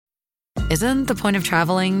Isn't the point of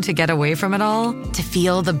traveling to get away from it all? To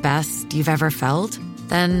feel the best you've ever felt?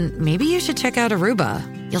 Then maybe you should check out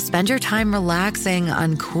Aruba. You'll spend your time relaxing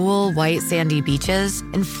on cool, white, sandy beaches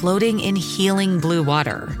and floating in healing blue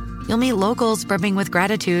water. You'll meet locals brimming with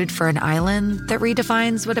gratitude for an island that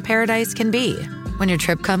redefines what a paradise can be. When your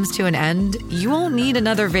trip comes to an end, you won't need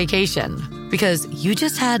another vacation because you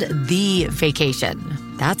just had the vacation.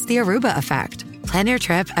 That's the Aruba effect. Plan your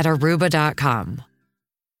trip at Aruba.com.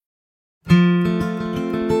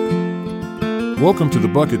 Welcome to the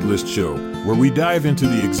Bucket List Show, where we dive into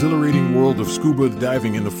the exhilarating world of scuba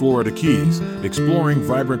diving in the Florida Keys, exploring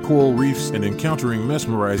vibrant coral reefs and encountering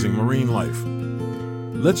mesmerizing marine life.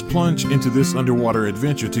 Let's plunge into this underwater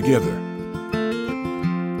adventure together.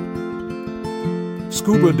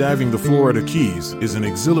 Scuba diving the Florida Keys is an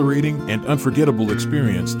exhilarating and unforgettable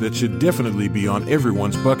experience that should definitely be on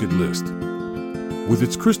everyone's bucket list. With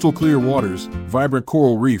its crystal clear waters, vibrant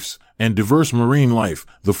coral reefs, and diverse marine life,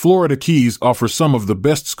 the Florida Keys offer some of the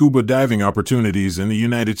best scuba diving opportunities in the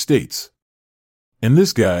United States. In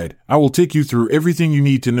this guide, I will take you through everything you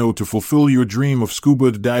need to know to fulfill your dream of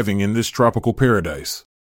scuba diving in this tropical paradise.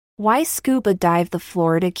 Why scuba dive the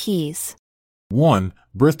Florida Keys? 1.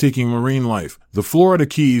 Breathtaking marine life. The Florida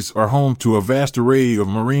Keys are home to a vast array of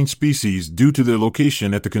marine species due to their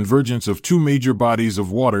location at the convergence of two major bodies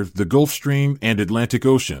of water, the Gulf Stream and Atlantic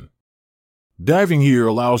Ocean. Diving here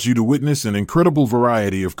allows you to witness an incredible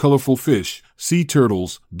variety of colorful fish, sea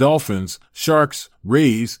turtles, dolphins, sharks,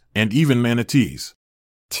 rays, and even manatees.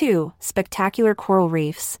 2. Spectacular coral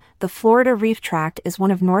reefs. The Florida Reef Tract is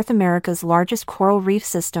one of North America's largest coral reef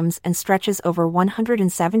systems and stretches over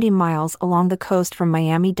 170 miles along the coast from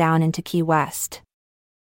Miami down into Key West.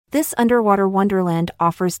 This underwater wonderland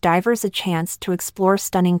offers divers a chance to explore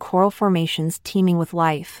stunning coral formations teeming with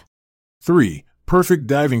life. 3. Perfect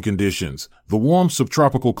diving conditions. The warm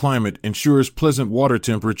subtropical climate ensures pleasant water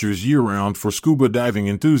temperatures year-round for scuba diving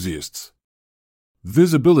enthusiasts.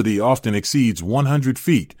 Visibility often exceeds 100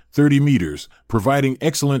 feet, 30 meters, providing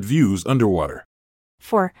excellent views underwater.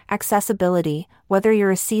 4. Accessibility. Whether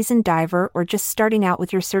you're a seasoned diver or just starting out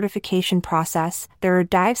with your certification process, there are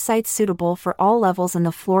dive sites suitable for all levels in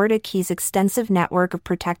the Florida Keys' extensive network of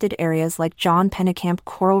protected areas like John Pennekamp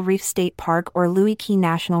Coral Reef State Park or Louis Key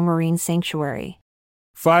National Marine Sanctuary.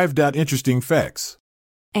 5. Interesting facts.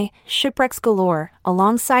 Shipwrecks galore.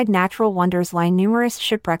 Alongside natural wonders lie numerous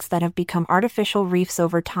shipwrecks that have become artificial reefs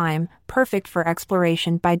over time, perfect for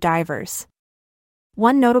exploration by divers.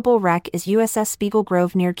 One notable wreck is USS Spiegel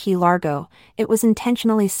Grove near Key Largo. It was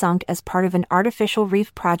intentionally sunk as part of an artificial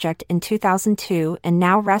reef project in 2002 and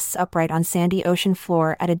now rests upright on sandy ocean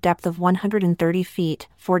floor at a depth of 130 feet,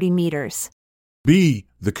 40 meters. B.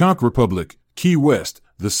 The Conch Republic, Key West,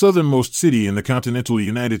 the southernmost city in the continental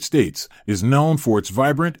United States, is known for its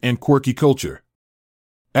vibrant and quirky culture.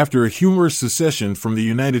 After a humorous secession from the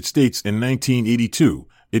United States in 1982,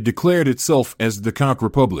 it declared itself as the Conch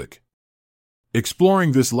Republic.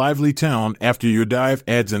 Exploring this lively town after your dive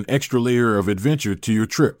adds an extra layer of adventure to your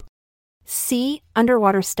trip. C.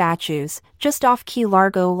 Underwater statues. Just off Key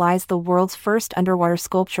Largo lies the world's first underwater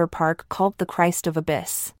sculpture park called the Christ of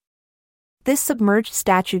Abyss. This submerged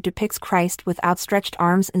statue depicts Christ with outstretched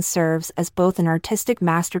arms and serves as both an artistic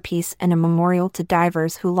masterpiece and a memorial to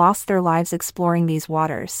divers who lost their lives exploring these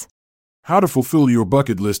waters. How to fulfill your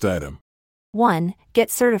bucket list item. 1. Get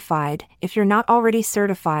certified. If you're not already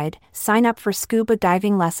certified, sign up for scuba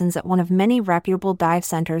diving lessons at one of many reputable dive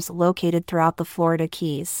centers located throughout the Florida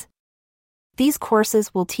Keys. These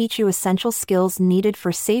courses will teach you essential skills needed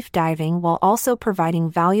for safe diving while also providing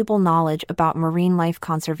valuable knowledge about marine life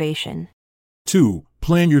conservation. 2.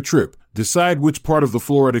 Plan your trip. Decide which part of the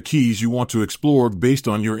Florida Keys you want to explore based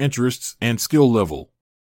on your interests and skill level.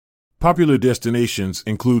 Popular destinations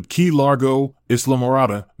include Key Largo, Isla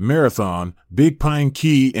Morada, Marathon, Big Pine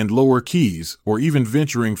Key and Lower Keys, or even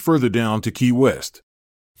venturing further down to Key West.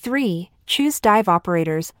 3. Choose dive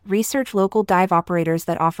operators. Research local dive operators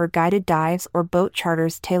that offer guided dives or boat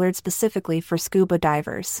charters tailored specifically for scuba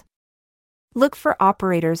divers. Look for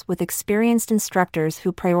operators with experienced instructors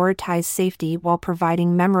who prioritize safety while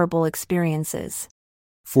providing memorable experiences.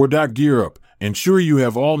 4. Gear up. Ensure you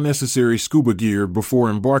have all necessary scuba gear before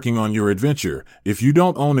embarking on your adventure. If you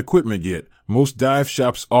don't own equipment yet, most dive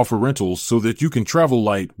shops offer rentals so that you can travel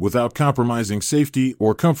light without compromising safety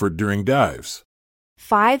or comfort during dives.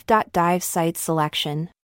 5. Dive site selection.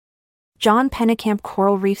 John Pennekamp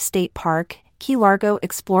Coral Reef State Park, Key Largo.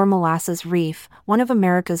 Explore Molasses Reef, one of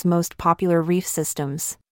America's most popular reef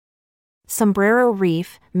systems. Sombrero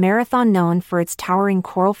Reef, Marathon, known for its towering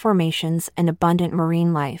coral formations and abundant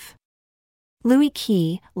marine life. Louis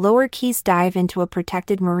Key, Lower Keys dive into a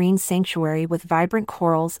protected marine sanctuary with vibrant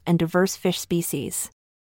corals and diverse fish species.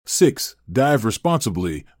 6. Dive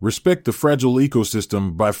responsibly. Respect the fragile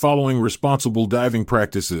ecosystem by following responsible diving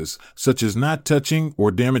practices, such as not touching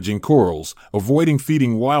or damaging corals, avoiding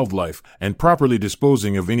feeding wildlife, and properly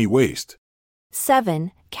disposing of any waste.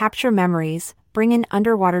 7. Capture memories. Bring an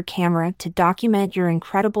underwater camera to document your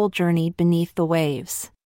incredible journey beneath the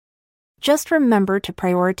waves. Just remember to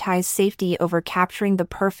prioritize safety over capturing the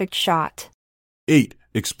perfect shot. 8.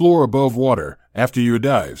 Explore above water. After your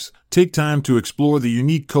dives, take time to explore the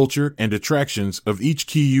unique culture and attractions of each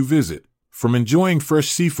key you visit. From enjoying fresh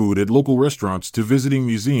seafood at local restaurants to visiting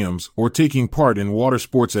museums or taking part in water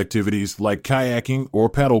sports activities like kayaking or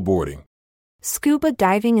paddleboarding. Scuba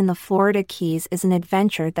diving in the Florida Keys is an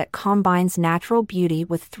adventure that combines natural beauty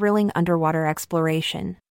with thrilling underwater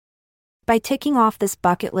exploration. By ticking off this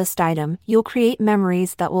bucket list item, you'll create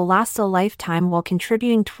memories that will last a lifetime while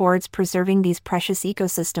contributing towards preserving these precious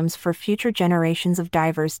ecosystems for future generations of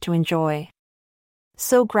divers to enjoy.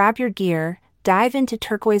 So grab your gear, dive into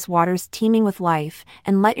turquoise waters teeming with life,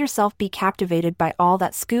 and let yourself be captivated by all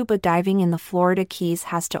that scuba diving in the Florida Keys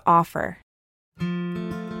has to offer.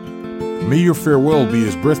 May your farewell be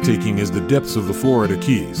as breathtaking as the depths of the Florida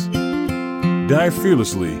Keys. Dive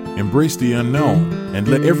fearlessly, embrace the unknown, and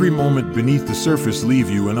let every moment beneath the surface leave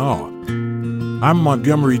you in awe. I'm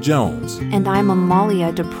Montgomery Jones. And I'm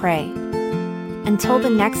Amalia Dupre. Until the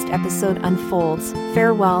next episode unfolds,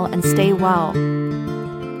 farewell and stay well.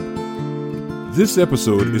 This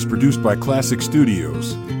episode is produced by Classic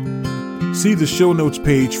Studios. See the show notes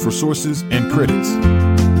page for sources and credits.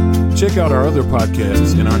 Check out our other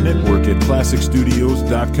podcasts in our network at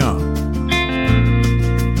classicstudios.com.